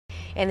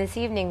And this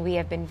evening we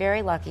have been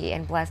very lucky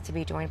and blessed to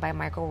be joined by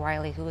Michael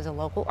Riley, who is a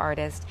local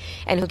artist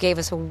and who gave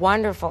us a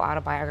wonderful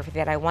autobiography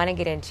that I want to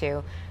get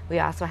into. We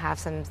also have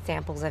some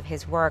samples of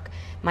his work.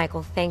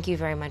 Michael, thank you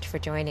very much for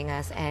joining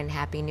us, and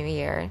Happy New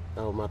Year.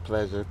 Oh, my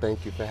pleasure.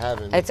 Thank you for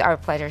having me. It's our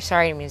pleasure.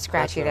 Sorry, I didn't mean to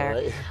scratch you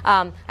there.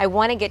 Right. I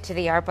want to get to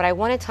the art, but I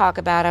want to talk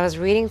about, I was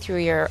reading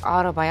through your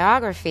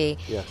autobiography,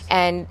 Yes.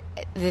 and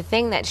the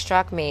thing that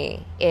struck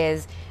me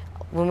is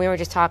when we were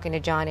just talking to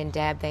John and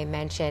Deb, they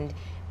mentioned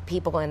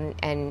people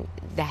and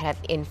that have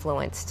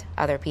influenced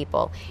other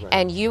people. Right.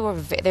 And you were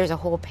there's a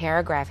whole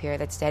paragraph here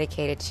that's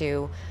dedicated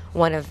to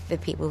one of the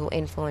people who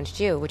influenced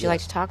you. Would you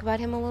like to talk about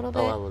him a little bit?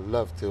 Oh, I would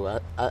love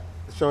to.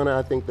 Shauna,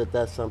 I think that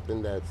that's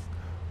something that's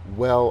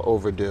well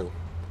overdue.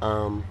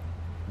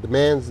 The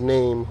man's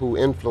name who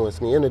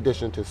influenced me, in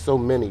addition to so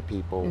many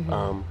people,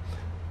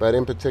 but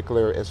in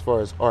particular, as far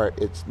as art,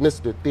 it's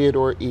Mr.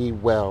 Theodore E.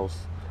 Wells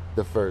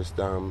the first,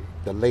 the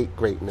late,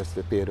 great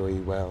Mr. Theodore E.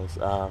 Wells.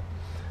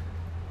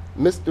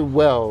 Mr.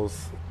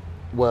 Wells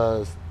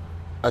was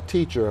a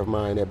teacher of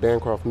mine at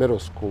Bancroft Middle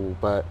School,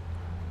 but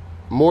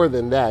more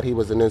than that, he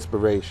was an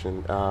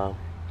inspiration.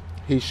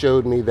 He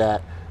showed me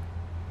that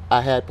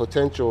I had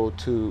potential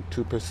to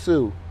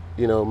pursue,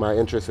 my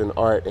interest in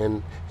art,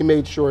 and he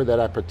made sure that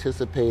I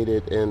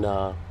participated in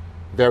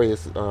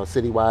various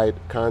citywide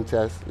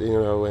contests,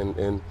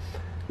 and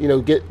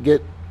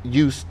get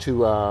used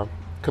to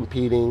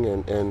competing,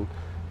 and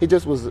he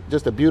just was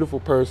just a beautiful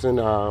person,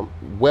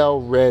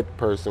 well-read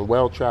person,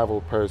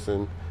 well-traveled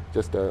person,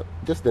 just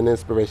an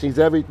inspiration. He's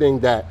everything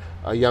that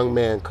a young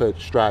man could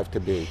strive to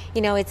be.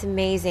 It's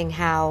amazing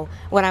how,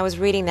 when I was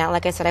reading that,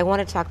 like I said, I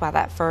wanted to talk about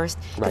that first,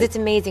 because it's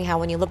amazing how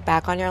when you look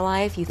back on your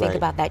life, you think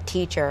about that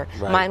teacher.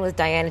 Right. Mine was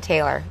Diana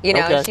Taylor.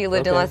 She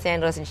lived in Los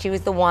Angeles, and she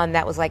was the one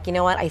that was like, you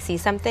know what, I see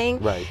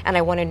something, and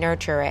I want to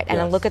nurture it. And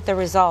I look at the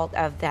result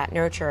of that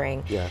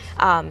nurturing. Yes.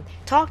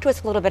 Talk to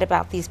us a little bit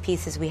about these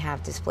pieces we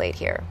have displayed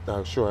here.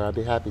 Sure, I'd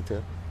be happy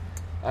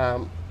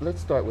to.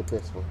 Let's start with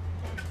this one.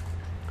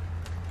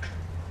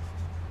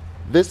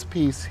 This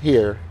piece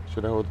here,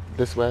 should I hold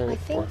this way? I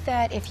think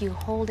that if you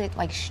hold it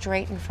like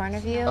straight in front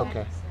of you.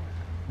 Okay.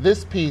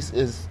 This piece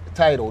is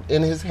titled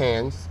In His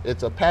Hands.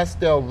 It's a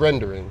pastel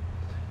rendering,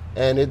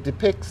 and it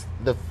depicts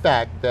the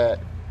fact that,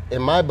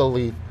 in my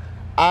belief,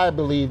 I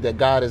believe that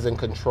God is in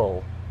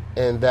control,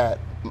 and that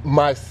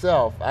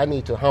I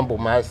need to humble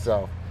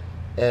myself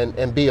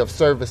and be of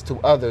service to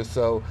others.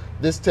 So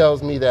this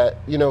tells me that,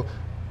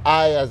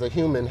 I as a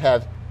human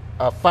have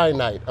a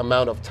finite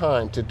amount of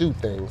time to do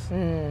things.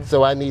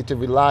 So I need to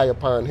rely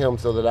upon him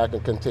so that I can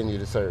continue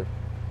to serve.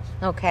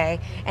 Okay.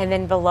 And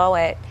then below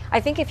it, I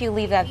think if you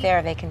leave that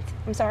there, they can,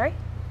 I'm sorry?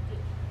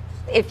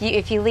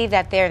 If you leave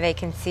that there, they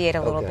can see it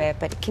a little bit.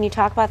 But can you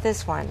talk about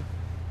this one?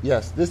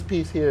 Yes, this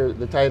piece here,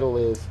 the title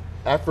is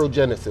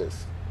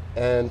Afrogenesis.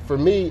 And for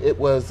me, it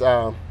was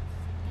Go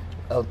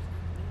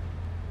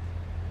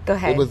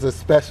ahead. It was a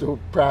special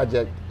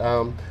project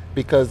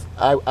because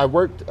I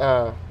worked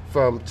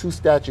from two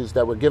statues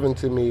that were given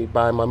to me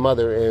by my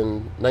mother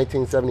in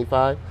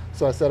 1975.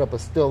 So I set up a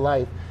still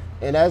life.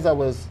 And as I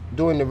was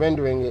doing the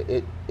rendering,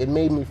 it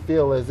made me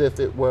feel as if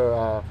it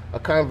were a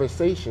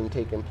conversation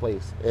taking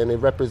place. And it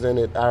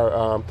represented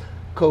our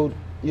code.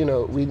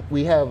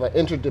 We have an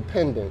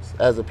interdependence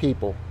as a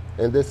people.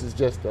 And this is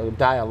just a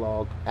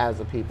dialogue as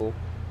a people,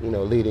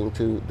 leading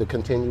to the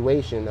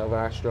continuation of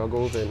our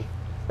struggles and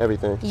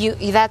everything.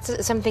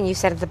 That's something you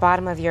said at the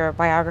bottom of your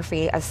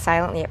biography, a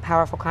silently yet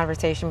powerful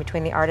conversation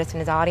between the artist and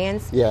his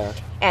audience. Yeah.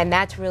 And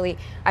that's really,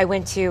 I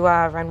went to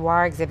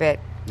Renoir exhibit,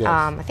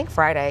 I think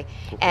Friday,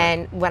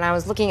 and when I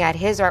was looking at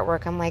his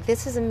artwork, I'm like,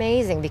 this is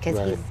amazing, because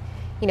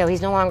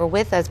he's no longer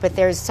with us, but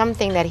there's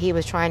something that he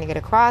was trying to get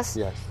across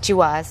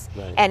to us.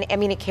 Right. And I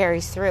mean, it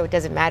carries through. It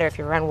doesn't matter if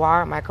you're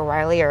Renoir or Michael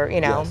Riley or,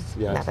 not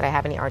that I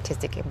have any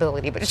artistic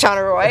ability, but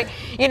Shauna Roy,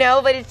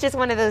 but it's just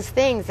one of those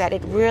things that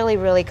it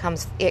really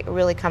comes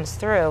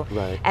through.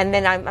 Right. And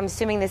then I'm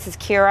assuming this is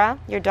Kira,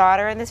 your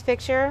daughter, in this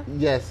picture?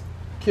 Yes.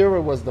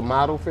 Kira was the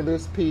model for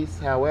this piece.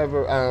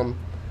 However,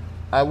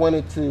 I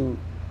wanted to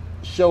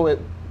show it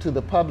to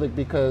the public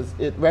because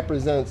it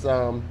represents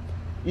a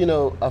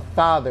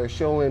father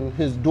showing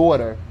his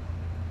daughter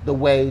the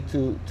way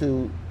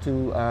to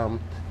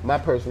my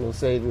personal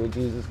Savior,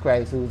 Jesus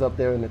Christ, who's up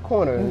there in the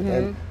corner.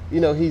 And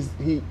you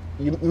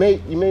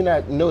may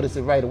not notice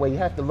it right away. You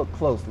have to look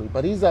closely,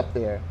 but he's up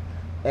there,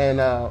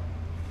 and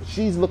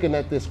she's looking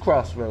at this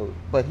crossroad,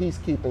 but he's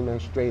keeping her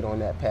straight on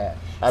that path.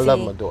 I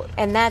love my daughter.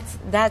 And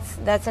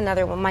that's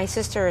another one. My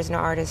sister is an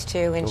artist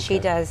too, and she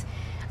does.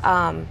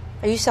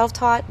 Are you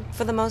self-taught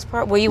for the most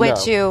part? Well, you went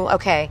to,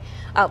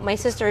 my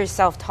sister is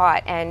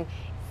self-taught, and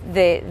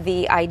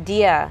the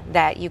idea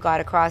that you got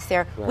across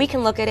there, Right. we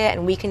can look at it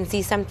and we can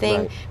see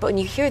something, Right. but when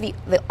you hear the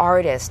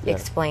artist Yes.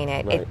 explain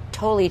it, Right. it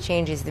totally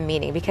changes the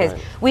meaning, because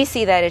Right. we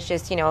see that it's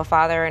just, a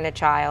father and a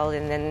child,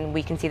 and then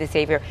we can see the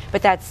Savior,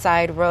 but that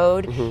side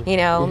road,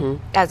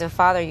 as a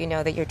father, you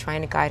know that you're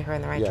trying to guide her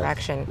in the right Yes.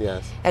 direction.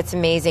 Yes. That's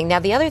amazing. Now,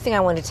 the other thing I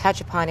wanted to touch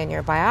upon in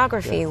your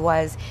biography Yes.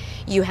 was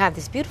you have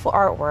this beautiful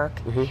artwork,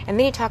 and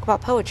then you talk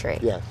about poetry.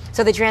 Yes.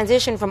 So the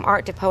transition from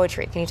art to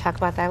poetry, can you talk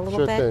about that a little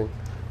Sure bit? thing.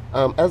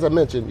 As I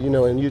mentioned,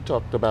 and you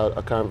talked about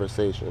a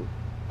conversation.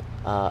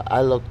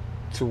 I look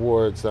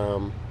towards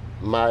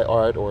my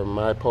art or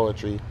my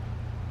poetry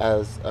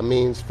as a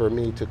means for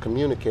me to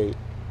communicate,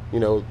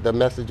 the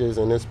messages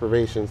and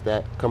inspirations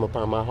that come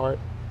upon my heart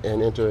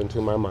and enter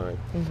into my mind.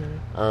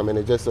 And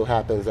it just so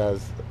happens,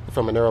 as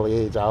from an early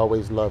age, I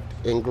always loved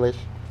English,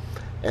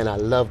 and I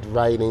loved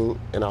writing,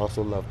 and I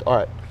also loved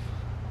art,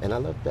 and I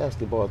loved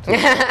basketball too.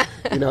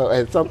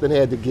 And something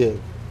had to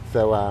give.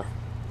 So,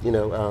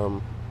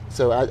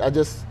 so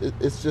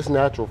it's just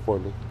natural for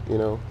me,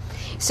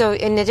 So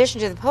in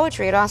addition to the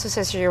poetry, it also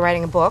says you're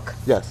writing a book,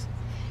 Yes,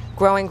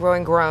 Growing,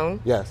 Growing, Grown.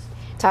 yes.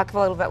 Talk a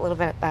little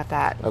bit about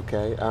that.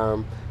 Okay.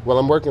 Well,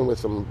 I'm working with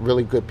some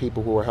really good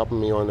people who are helping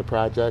me on the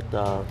project,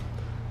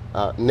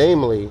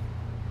 namely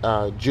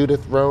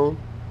Judith Roan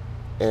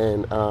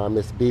and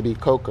Miss BB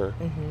Coker.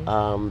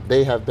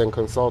 They have been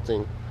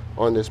consulting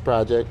on this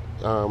project,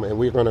 and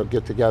we're going to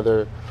get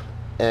together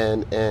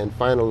and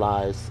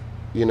finalize.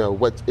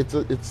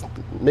 It's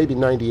maybe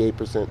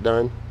 98%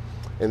 done,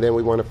 and then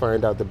we want to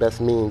find out the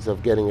best means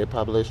of getting it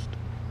published.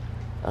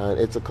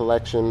 It's a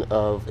collection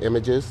of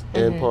images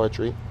and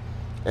poetry,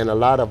 and a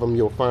lot of them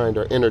you'll find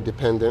are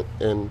interdependent,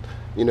 and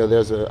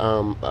there's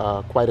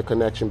quite a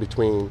connection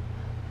between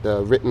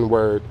the written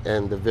word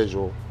and the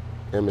visual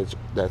image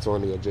that's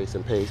on the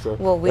adjacent page. So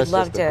Well, we'd that's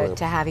love just a glimpse.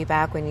 to have you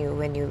back when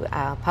you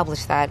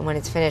publish that, when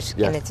it's finished in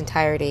Yes. its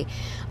entirety.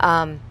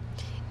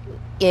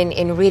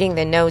 In reading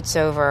the notes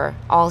over,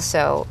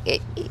 also,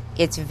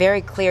 it's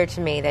very clear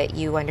to me that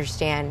you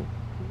understand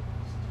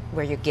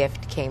where your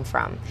gift came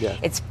from. Yes.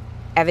 It's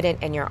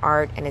evident in your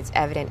art, and it's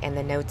evident in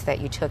the notes that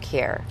you took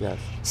here. Yes.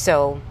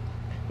 So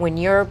when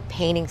you're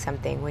painting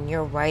something, when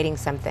you're writing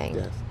something,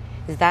 Yes.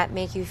 does that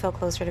make you feel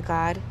closer to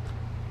God?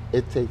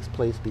 It takes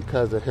place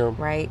because of him.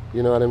 Right.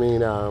 You know what I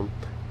mean?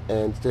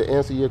 And to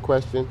answer your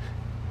question,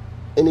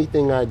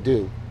 anything I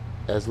do,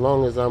 as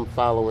long as I'm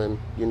following,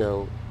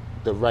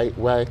 the right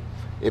way,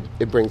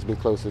 it brings me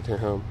closer to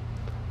him.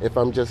 If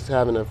I'm just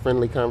having a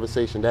friendly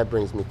conversation, that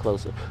brings me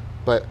closer.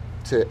 But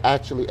to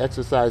actually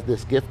exercise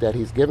this gift that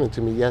he's given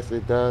to me, yes,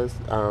 it does.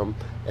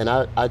 And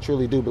I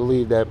truly do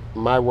believe that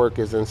my work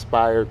is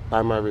inspired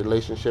by my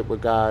relationship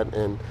with God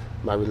and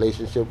my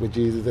relationship with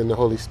Jesus and the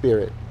Holy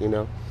Spirit,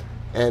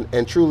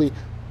 And truly,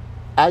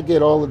 I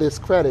get all of this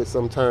credit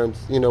sometimes,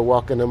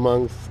 walking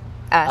amongst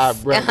our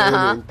Us. brethren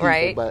and people.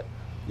 Right. But,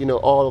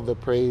 all of the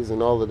praise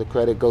and all of the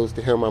credit goes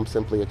to him. I'm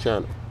simply a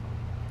channel.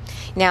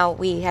 Now,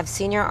 we have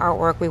seen your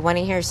artwork. We want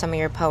to hear some of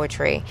your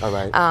poetry. All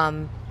right.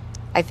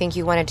 I think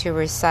you wanted to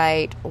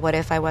recite What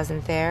If I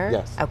Wasn't There?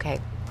 Yes. Okay,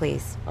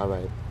 please. All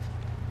right.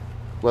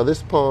 Well,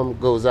 this poem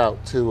goes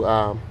out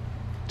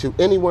to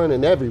anyone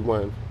and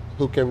everyone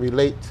who can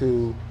relate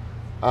to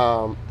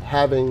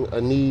having a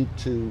need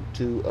to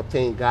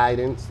obtain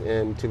guidance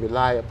and to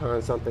rely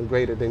upon something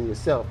greater than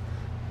yourself.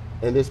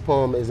 And this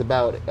poem is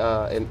about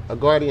a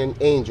guardian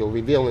angel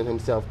revealing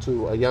himself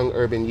to a young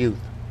urban youth.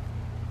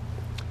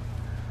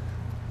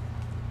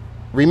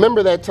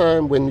 Remember that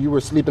time when you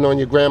were sleeping on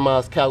your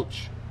grandma's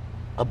couch?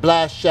 A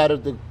blast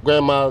shattered the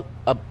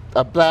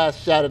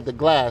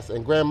glass,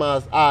 and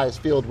grandma's eyes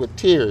filled with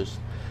tears.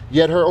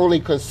 Yet her only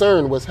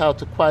concern was how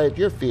to quiet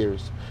your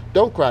fears.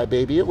 Don't cry,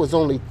 baby, it was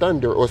only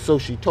thunder, or so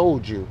she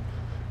told you.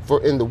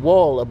 For in the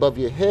wall above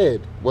your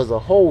head was a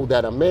hole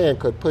that a man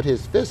could put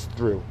his fist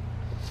through.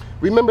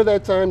 Remember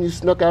that time you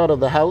snuck out of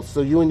the house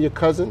so you and your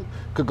cousin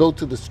could go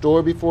to the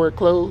store before it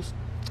closed?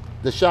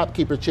 The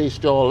shopkeeper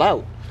chased you all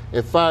out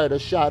and fired a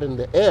shot in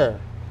the air.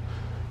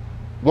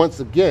 Once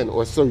again,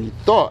 or so you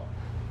thought.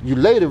 You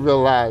later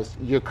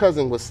realized your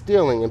cousin was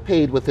stealing and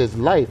paid with his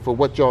life for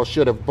what y'all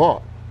should have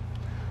bought.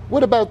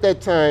 What about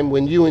that time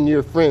when you and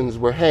your friends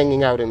were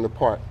hanging out in the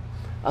park?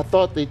 I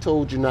thought they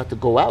told you not to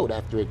go out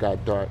after it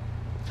got dark.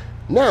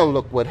 Now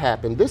look what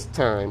happened this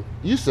time.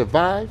 You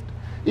survived,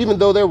 even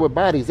though there were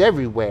bodies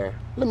everywhere.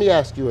 Let me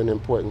ask you an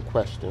important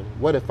question.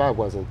 What if I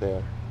wasn't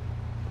there?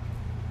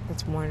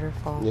 That's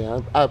wonderful.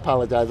 Yeah, I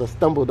apologize. I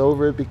stumbled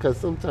over it because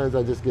sometimes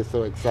I just get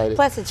so excited.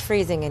 Plus, it's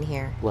freezing in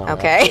here. Well,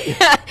 okay.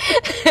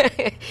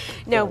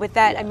 No, Yeah, but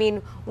that, yeah. I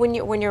mean, when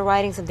you're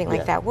writing something like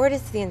Yeah. that, where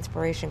does the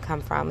inspiration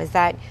come from? Is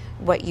that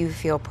what you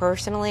feel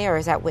personally, or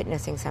is that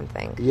witnessing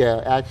something?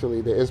 Yeah,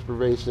 actually, the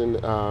inspiration,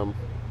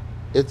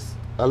 it's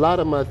a lot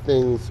of my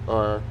things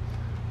are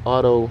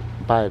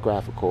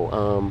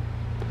autobiographical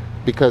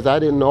because I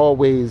didn't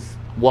always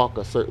walk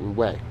a certain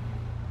way,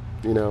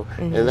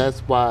 and that's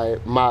why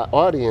my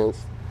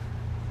audience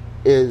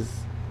is,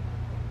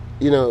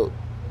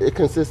 it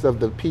consists of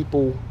the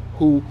people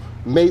who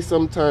may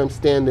sometimes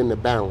stand in the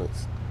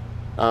balance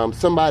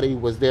somebody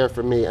was there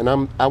for me, and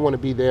I want to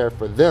be there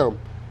for them,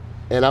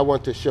 and I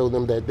want to show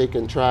them that they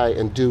can try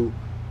and do,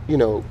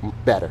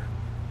 better.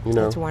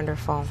 That's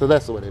wonderful. So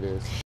that's what it is.